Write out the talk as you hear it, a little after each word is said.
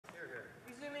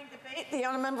The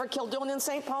honourable member for Kildonan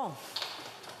St. Paul.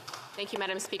 Thank you,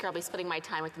 Madam Speaker. I'll be splitting my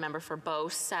time with the member for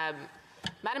Beauce.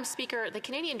 Madam Speaker, the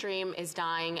Canadian dream is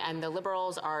dying and the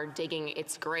Liberals are digging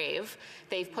its grave.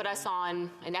 They've put us on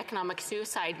an economic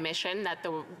suicide mission that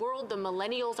the world the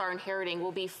millennials are inheriting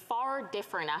will be far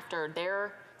different after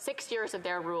their 6 years of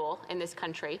their rule in this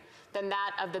country than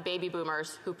that of the baby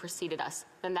boomers who preceded us,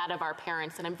 than that of our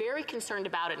parents. And I'm very concerned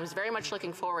about it and was very much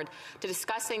looking forward to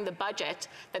discussing the budget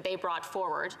that they brought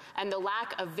forward and the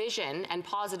lack of vision and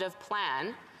positive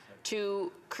plan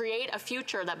to create a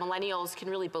future that millennials can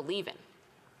really believe in.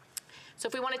 So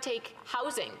if we want to take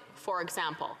housing, for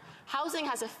example, housing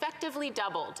has effectively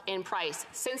doubled in price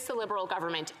since the Liberal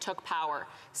government took power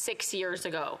 6 years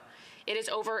ago. It is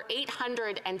over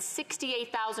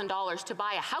 $868,000 to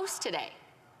buy a house today.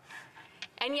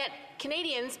 And yet,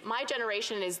 Canadians, my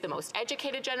generation is the most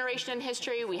educated generation in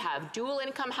history. We have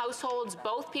dual-income households,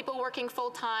 both people working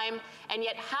full-time, and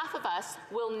yet half of us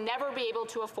will never be able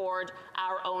to afford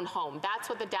our own home. That's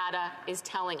what the data is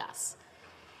telling us.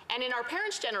 And in our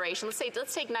parents' generation, let's take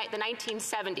the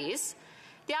 1970s,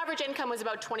 the average income was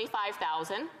about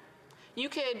 $25,000. You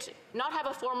could not have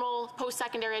a formal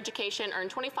post-secondary education, earn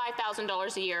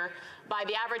 $25,000 a year, buy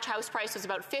the average house price was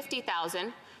about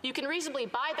 $50,000. You can reasonably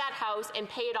buy that house and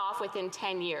pay it off within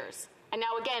 10 years. And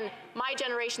now again, my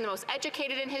generation, the most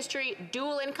educated in history,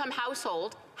 dual-income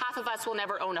household, half of us will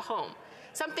never own a home.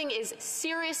 Something is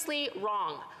seriously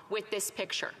wrong with this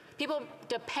picture. People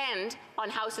depend on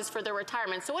houses for their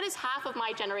retirement. So what is half of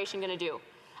my generation going to do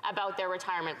about their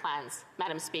retirement plans,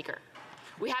 Madam Speaker?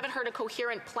 We haven't heard a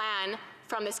coherent plan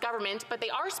from this government, but they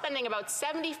are spending about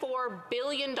 $74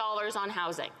 billion on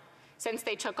housing since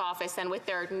they took office and with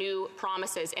their new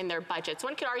promises in their budget. So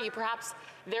one could argue perhaps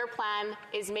their plan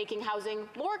is making housing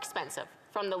more expensive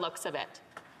from the looks of it.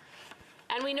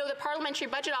 And we know the parliamentary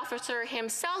budget officer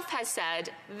himself has said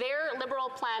their Liberal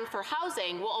plan for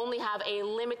housing will only have a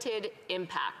limited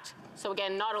impact. So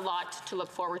again, not a lot to look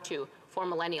forward to for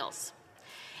millennials.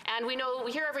 And we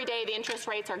hear every day the interest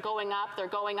rates are going up, they're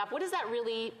going up. What does that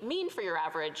really mean for your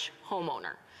average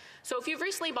homeowner? So if you've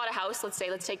recently bought a house, let's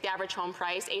take the average home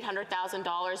price,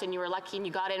 $800,000, and you were lucky and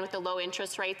you got in with the low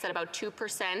interest rates at about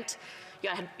 2%,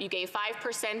 you gave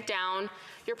 5% down,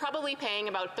 you're probably paying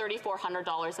about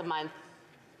 $3,400 a month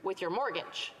with your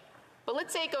mortgage. But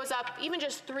let's say it goes up even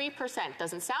just 3%.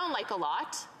 Doesn't sound like a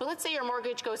lot, but let's say your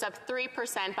mortgage goes up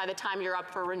 3% by the time you're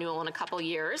up for renewal in a couple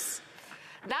years.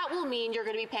 That will mean you're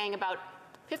going to be paying about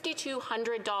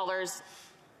 $5,200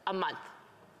 a month.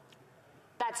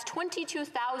 That's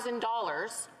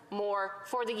 $22,000 more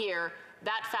for the year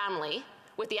that family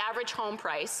with the average home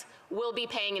price will be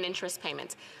paying in interest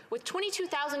payments. With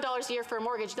 $22,000 a year for a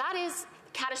mortgage, that is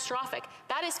catastrophic.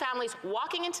 That is families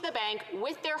walking into the bank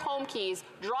with their home keys,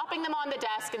 dropping them on the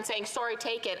desk and saying, sorry,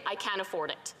 take it, I can't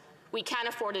afford it. We can't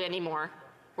afford it anymore.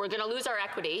 We're going to lose our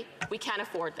equity. We can't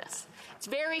afford this. It's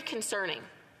very concerning,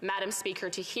 Madam Speaker,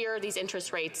 to hear these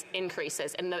interest rates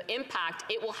increases and the impact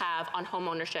it will have on home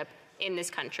ownership in this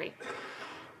country.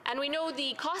 And we know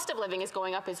the cost of living is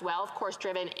going up as well, of course,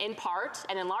 driven in part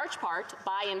and in large part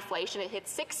by inflation. It hit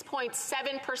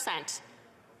 6.7%.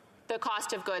 The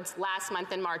cost of goods last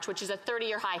month in March, which is a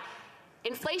 30-year high.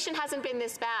 Inflation hasn't been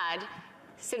this bad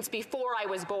since before I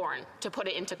was born, to put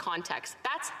it into context.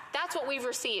 That's what we've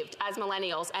received as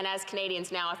millennials and as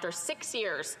Canadians now after 6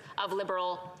 years of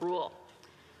Liberal rule.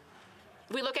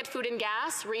 We look at food and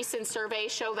gas. Recent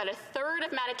surveys show that a third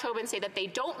of Manitobans say that they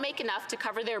don't make enough to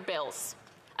cover their bills.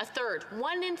 A third,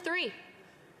 1 in 3.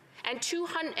 And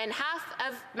half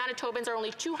of Manitobans are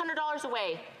only $200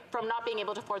 away from not being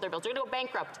able to afford their bills. They're going to go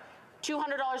bankrupt.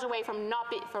 $200 away from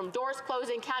doors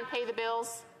closing, can't pay the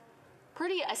bills.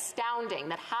 Pretty astounding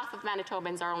that half of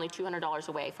Manitobans are only $200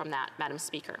 away from that, Madam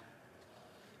Speaker.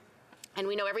 And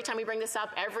we know every time we bring this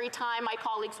up, every time my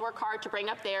colleagues work hard to bring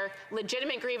up their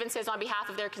legitimate grievances on behalf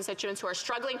of their constituents who are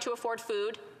struggling to afford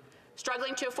food,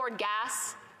 struggling to afford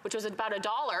gas, which was about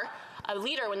 $1 a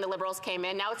litre when the Liberals came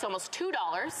in. Now it's almost $2.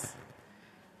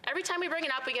 Every time we bring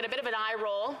it up, we get a bit of an eye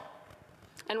roll.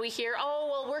 And we hear, oh,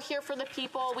 well, we're here for the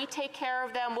people. We take care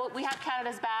of them. We have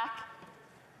Canada's back.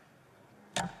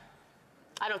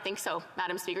 I don't think so,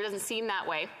 Madam Speaker. It doesn't seem that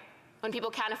way. When people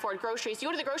can't afford groceries, you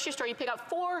go to the grocery store, you pick up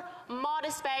 4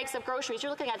 modest bags of groceries.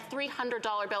 You're looking at a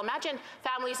 $300 bill. Imagine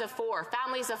families of 4,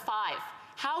 families of 5.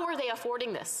 How are they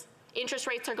affording this? Interest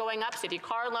rates are going up. So if you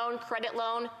car loan, credit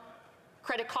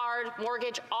card,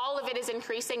 mortgage, all of it is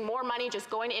increasing. More money just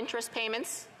going to interest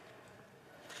payments.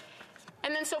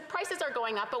 And then so prices are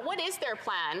going up, but what is their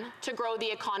plan to grow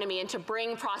the economy and to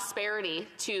bring prosperity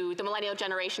to the millennial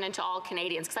generation and to all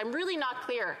Canadians? Because I'm really not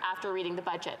clear after reading the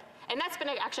budget. And that's been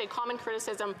actually a common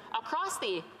criticism across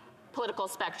the political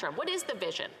spectrum. What is the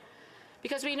vision?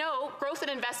 Because we know growth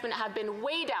and investment have been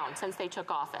way down since they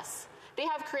took office. They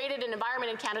have created an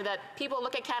environment in Canada that people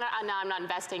look at Canada, no, I'm not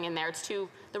investing in there.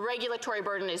 The regulatory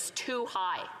burden is too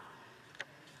high.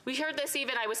 We heard this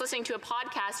even, I was listening to a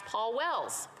podcast, Paul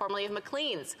Wells, formerly of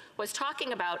Maclean's, was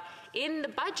talking about in the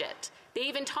budget. They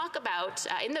even talk about,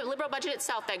 in the Liberal budget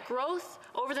itself, that growth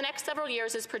over the next several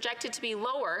years is projected to be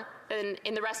lower than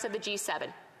in the rest of the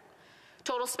G7.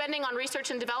 Total spending on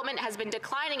research and development has been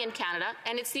declining in Canada,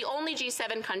 and it's the only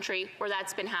G7 country where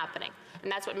that's been happening.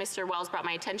 And that's what Mr. Wells brought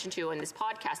my attention to in this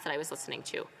podcast that I was listening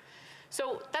to.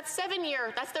 So that's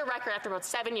their record after about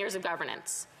 7 years of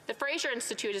governance. The Fraser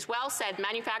Institute as well said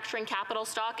manufacturing capital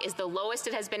stock is the lowest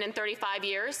it has been in 35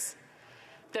 years.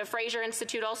 The Fraser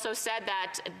Institute also said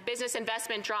that business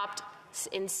investment dropped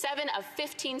in 7 of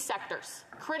 15 sectors.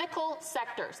 Critical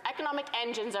sectors, economic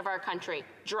engines of our country,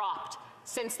 dropped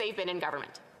since they've been in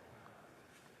government.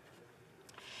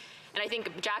 And I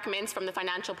think Jack Mintz from the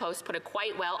Financial Post put it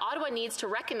quite well. Ottawa needs to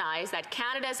recognize that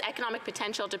Canada's economic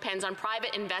potential depends on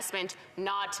private investment,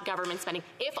 not government spending.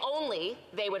 If only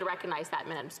they would recognize that,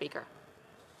 Madam Speaker.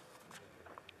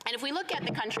 And if we look at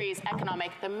the country's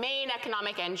the main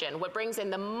economic engine, what brings in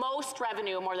the most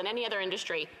revenue more than any other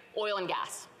industry, oil and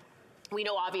gas. We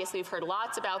know, obviously, we've heard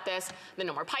lots about this, the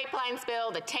No More Pipelines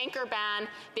bill, the tanker ban.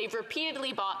 They've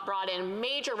repeatedly brought in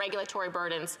major regulatory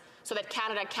burdens so that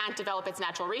Canada can't develop its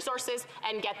natural resources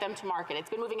and get them to market. It's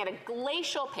been moving at a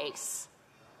glacial pace.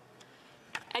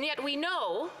 And yet we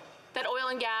know that oil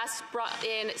and gas brought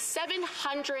in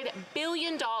 $700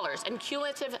 billion in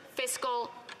cumulative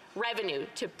fiscal revenue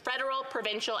to federal,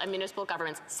 provincial, and municipal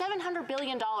governments. $700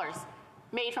 billion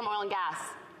made from oil and gas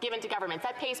given to governments.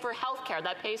 That pays for health care,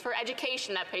 that pays for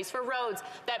education, that pays for roads,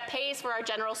 that pays for our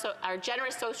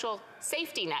generous social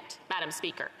safety net, Madam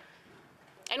Speaker.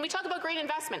 And we talk about green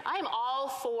investment. I am all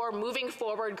for moving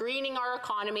forward, greening our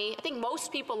economy. I think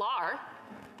most people are.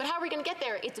 But how are we going to get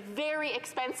there? It's very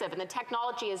expensive, and the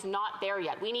technology is not there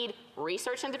yet. We need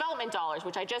research and development dollars,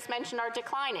 which I just mentioned are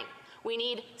declining. We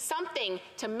need something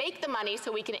to make the money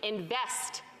so we can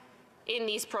invest in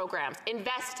these programs,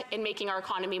 invest in making our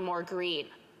economy more green.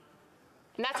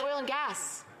 And that's oil and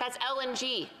gas. That's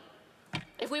LNG.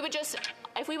 If we would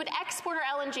export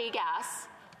our LNG gas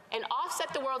and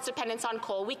offset the world's dependence on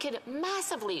coal, we could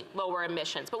massively lower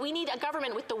emissions. But we need a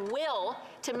government with the will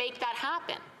to make that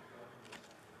happen.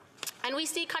 And we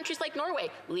see countries like Norway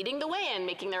leading the way in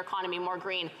making their economy more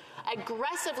green,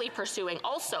 aggressively pursuing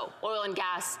also oil and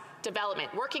gas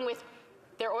development, working with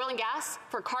their oil and gas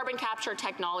for carbon capture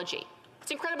technology.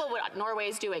 It's incredible what Norway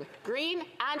is doing, green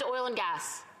and oil and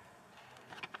gas.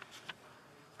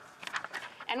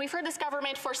 And we've heard this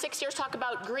government for 6 years talk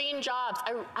about green jobs.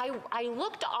 I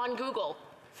looked on Google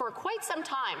for quite some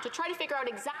time to try to figure out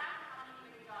exactly how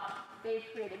many green jobs they've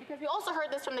created, because we also heard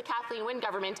this from the Kathleen Wynne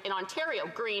government in Ontario,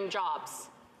 green jobs.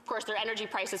 Of course, their energy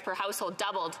prices per household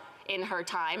doubled in her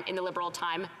time, in the Liberal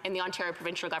time, in the Ontario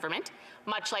provincial government,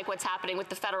 much like what's happening with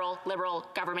the federal Liberal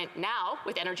government now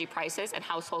with energy prices and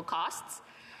household costs.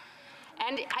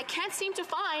 And I can't seem to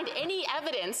find any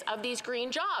evidence of these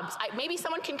green jobs. Maybe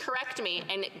someone can correct me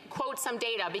and quote some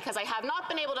data, because I have not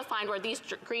been able to find where these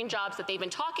green jobs that they've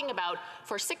been talking about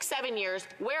for 6-7 years,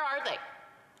 where are they?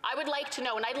 I would like to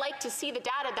know, and I'd like to see the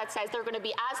data that says they're going to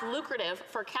be as lucrative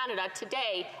for Canada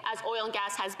today as oil and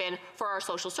gas has been for our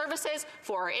social services,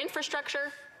 for our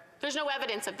infrastructure. There's no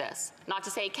evidence of this. Not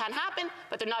to say it can't happen,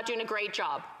 but they're not doing a great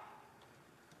job.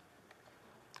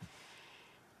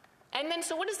 And then,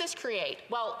 so what does this create?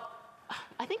 Well,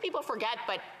 I think people forget,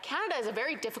 but Canada is a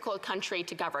very difficult country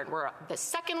to govern. We're the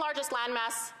second largest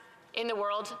landmass in the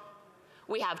world.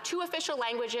 We have 2 official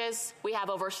languages. We have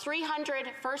over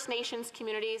 300 First Nations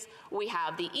communities. We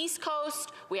have the East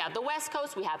Coast. We have the West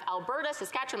Coast. We have Alberta,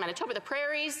 Saskatchewan, Manitoba, the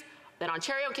Prairies, then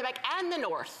Ontario, Quebec, and the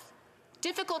North.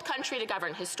 Difficult country to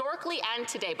govern historically and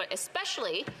today, but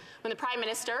especially when the Prime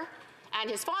Minister and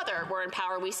his father were in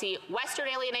power. We see Western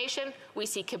alienation. We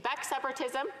see Quebec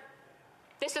separatism.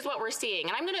 This is what we're seeing.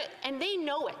 And they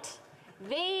know it.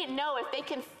 They know if they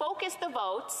can focus the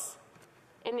votes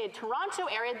in the Toronto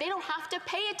area, they don't have to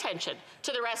pay attention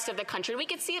to the rest of the country. We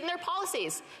can see it in their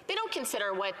policies. They don't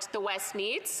consider what the West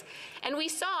needs. And we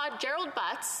saw Gerald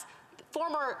Butts,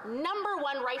 former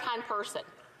 #1 right-hand person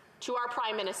to our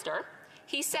Prime Minister.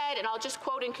 He said, and I'll just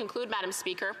quote and conclude, Madam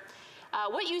Speaker,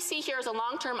 what you see here is a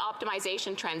long-term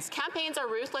optimization trends. Campaigns are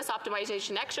ruthless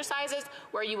optimization exercises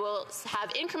where you will have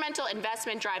incremental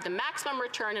investment drive the maximum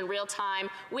return in real time.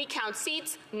 We count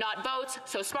seats, not votes,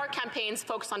 so smart campaigns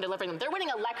focus on delivering them. They're winning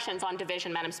elections on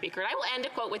division, Madam Speaker. And I will end a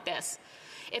quote with this.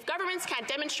 If governments can't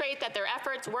demonstrate that their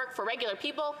efforts work for regular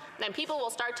people, then people will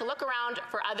start to look around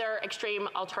for other extreme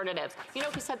alternatives. You know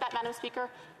who said that, Madam Speaker?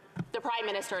 The Prime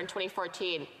Minister in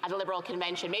 2014 at a Liberal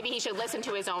convention. Maybe he should listen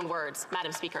to his own words.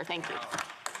 Madam Speaker, thank you.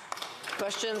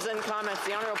 Questions and comments.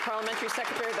 The Honourable Parliamentary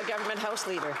Secretary, the Government House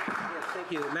Leader. Thank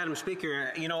you, Madam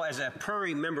Speaker. You know, as a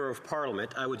Prairie Member of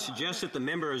Parliament, I would suggest that the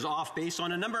member is off base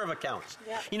on a number of accounts.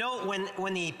 Yep. You know,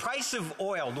 when the price of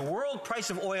oil, the world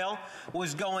price of oil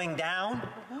was going down,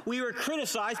 we were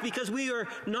criticized because we were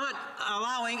not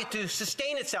allowing it to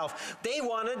sustain itself.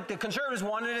 The Conservatives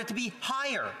wanted it to be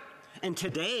higher. And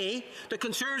today, the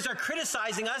Conservatives are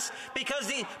criticizing us because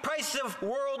the price of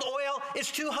world oil is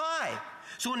too high.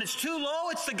 So when it's too low,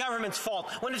 it's the government's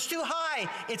fault. When it's too high,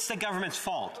 it's the government's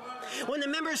fault. When the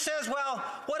member says, well,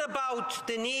 what about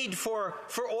the need for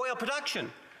oil production?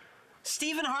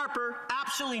 Stephen Harper,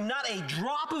 absolutely not a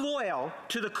drop of oil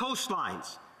to the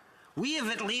coastlines. We have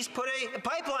at least put a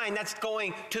pipeline that's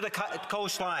going to the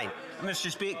coastline,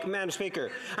 Madam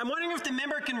Speaker. I'm wondering if the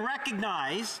member can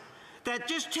recognize that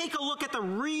just take a look at the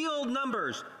real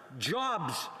numbers,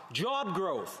 jobs, job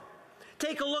growth.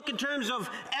 Take a look in terms of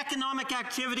economic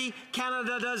activity.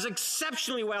 Canada does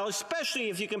exceptionally well,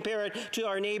 especially if you compare it to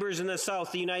our neighbours in the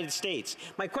south, the United States.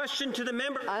 My question to the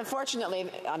member... Unfortunately,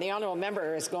 the honourable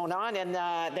member is going on, and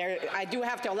I do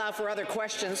have to allow for other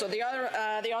questions. So the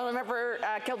honourable member,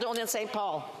 Kildonan St.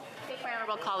 Paul. Thank my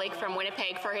honourable colleague from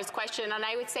Winnipeg for his question, and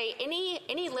I would say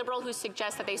any Liberal who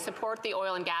suggests that they support the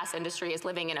oil and gas industry is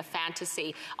living in a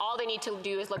fantasy. All they need to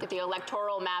do is look at the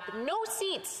electoral map. No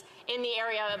seats in the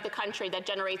area of the country that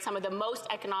generates some of the most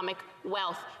economic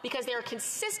wealth because they are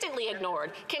consistently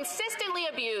ignored, consistently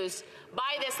abused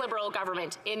by this Liberal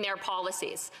government in their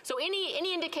policies. So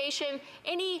any indication,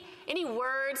 any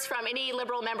words from any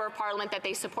Liberal member of Parliament that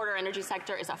they support our energy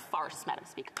sector is a farce, Madam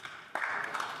Speaker.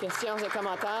 Questions et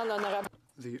commentaires, l'honorable.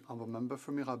 The honourable member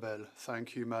for Mirabel.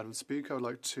 Thank you, Madam Speaker. I would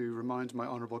like to remind my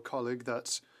honourable colleague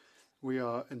that we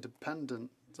are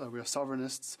independent, we are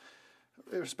sovereignists,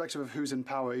 irrespective of who's in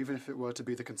power, even if it were to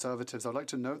be the Conservatives. I'd like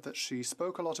to note that she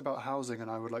spoke a lot about housing, and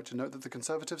I would like to note that the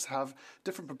Conservatives have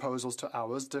different proposals to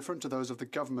ours, different to those of the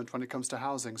government when it comes to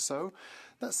housing. So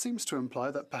that seems to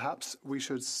imply that perhaps we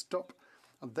should stop,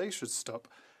 and they should stop,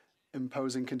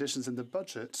 imposing conditions in the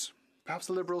budget. Perhaps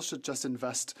the Liberals should just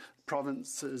invest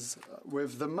provinces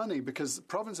with the money, because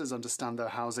provinces understand their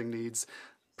housing needs.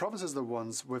 Provinces are the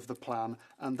ones with the plan,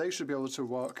 and they should be able to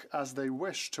work as they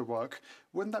wish to work.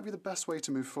 Wouldn't that be the best way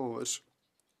to move forward?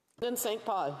 In St.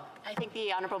 Paul. I thank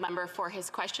the honourable member for his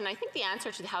question. I think the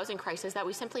answer to the housing crisis is that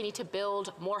we simply need to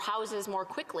build more houses more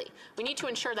quickly. We need to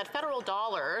ensure that federal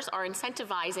dollars are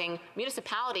incentivizing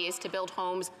municipalities to build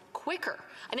homes quicker.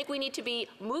 I think we need to be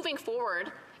moving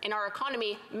forward in our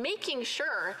economy, making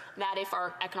sure that if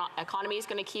our economy is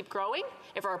going to keep growing,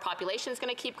 if our population is going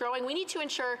to keep growing, we need to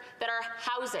ensure that our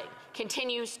housing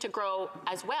continues to grow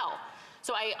as well.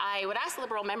 So I would ask the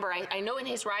Liberal member, I know in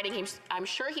his riding, I'm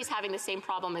sure he's having the same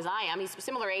problem as I am. He's a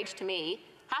similar age to me.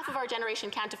 Half of our generation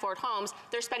can't afford homes.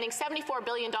 They're spending $74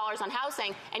 billion on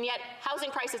housing, and yet housing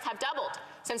prices have doubled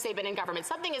since they've been in government.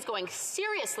 Something is going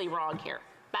seriously wrong here,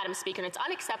 Madam Speaker, and it's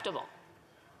unacceptable.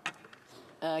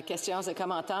 Questions et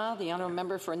commentaires. The honourable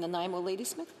member for Nanaimo,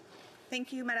 Ladysmith.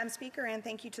 Thank you, Madam Speaker, and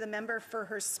thank you to the member for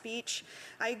her speech.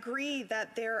 I agree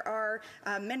that there are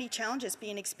many challenges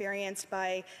being experienced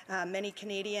by many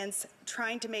Canadians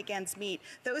trying to make ends meet.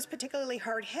 Those particularly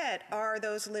hard hit are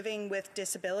those living with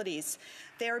disabilities.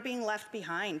 They are being left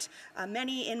behind.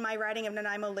 Many in my riding of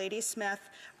Nanaimo Ladysmith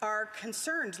are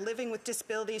concerned living with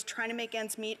disabilities, trying to make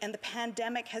ends meet, and the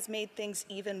pandemic has made things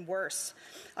even worse.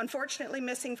 Unfortunately,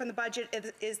 missing from the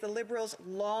budget is the Liberals'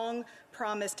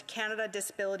 long-promised Canada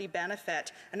Disability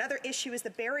Benefit. Another issue is the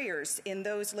barriers in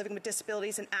those living with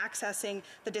disabilities in accessing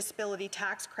the disability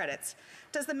tax credits.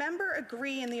 Does the member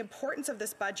agree in the importance of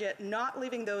this budget not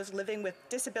leaving those living with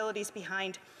disabilities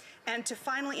behind, and to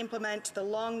finally implement the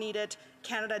long-needed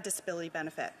Canada Disability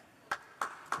Benefit?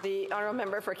 The honourable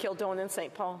member for Kildonan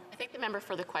St. Paul. I thank the member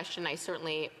for the question. I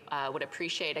certainly would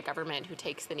appreciate a government who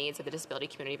takes the needs of the disability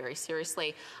community very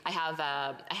seriously. I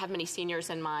have many seniors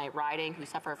in my riding who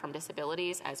suffer from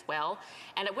disabilities as well.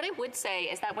 And what I would say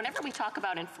is that whenever we talk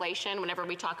about inflation, whenever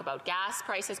we talk about gas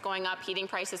prices going up, heating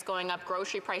prices going up,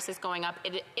 grocery prices going up,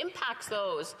 it impacts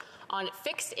those on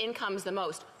fixed incomes the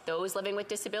most, those living with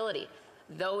disability,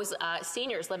 those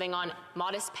seniors living on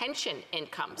modest pension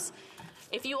incomes.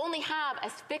 If you only have a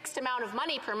fixed amount of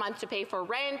money per month to pay for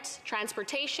rent,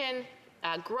 transportation,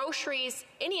 groceries,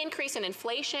 any increase in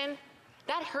inflation,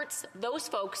 that hurts those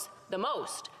folks the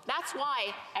most. That's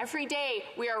why every day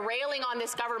we are railing on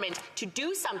this government to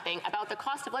do something about the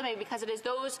cost of living, because it is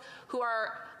those who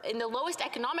are in the lowest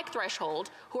economic threshold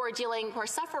who are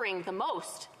suffering the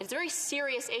most. It's a very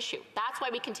serious issue. That's why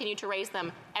we continue to raise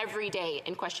them every day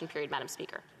in question period, Madam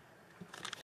Speaker.